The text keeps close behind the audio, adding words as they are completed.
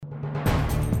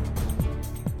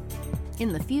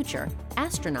In the future,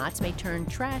 astronauts may turn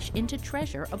trash into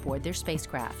treasure aboard their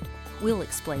spacecraft. We'll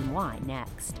explain why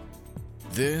next.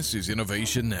 This is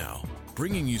Innovation Now,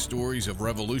 bringing you stories of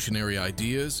revolutionary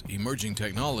ideas, emerging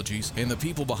technologies, and the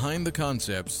people behind the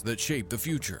concepts that shape the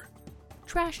future.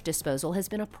 Trash disposal has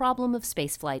been a problem of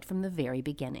spaceflight from the very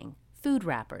beginning. Food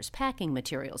wrappers, packing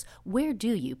materials, where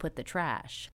do you put the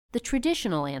trash? The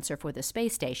traditional answer for the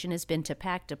space station has been to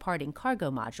pack departing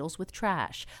cargo modules with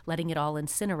trash, letting it all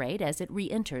incinerate as it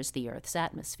re-enters the Earth's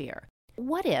atmosphere.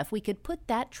 What if we could put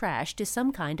that trash to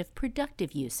some kind of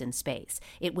productive use in space?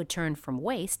 It would turn from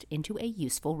waste into a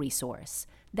useful resource.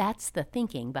 That's the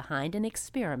thinking behind an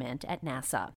experiment at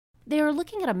NASA. They are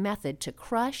looking at a method to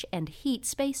crush and heat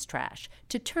space trash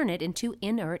to turn it into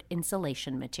inert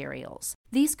insulation materials.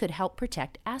 These could help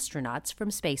protect astronauts from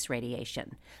space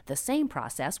radiation. The same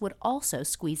process would also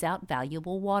squeeze out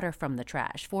valuable water from the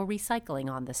trash for recycling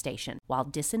on the station while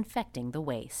disinfecting the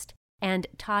waste. And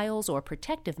tiles or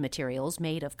protective materials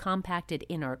made of compacted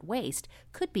inert waste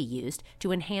could be used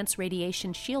to enhance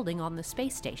radiation shielding on the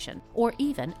space station or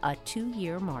even a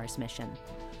 2-year Mars mission.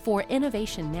 For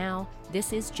Innovation Now,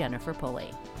 this is Jennifer Pulley.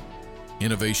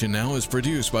 Innovation Now is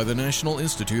produced by the National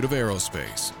Institute of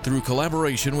Aerospace through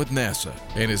collaboration with NASA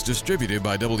and is distributed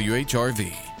by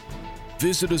WHRV.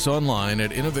 Visit us online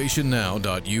at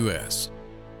innovationnow.us.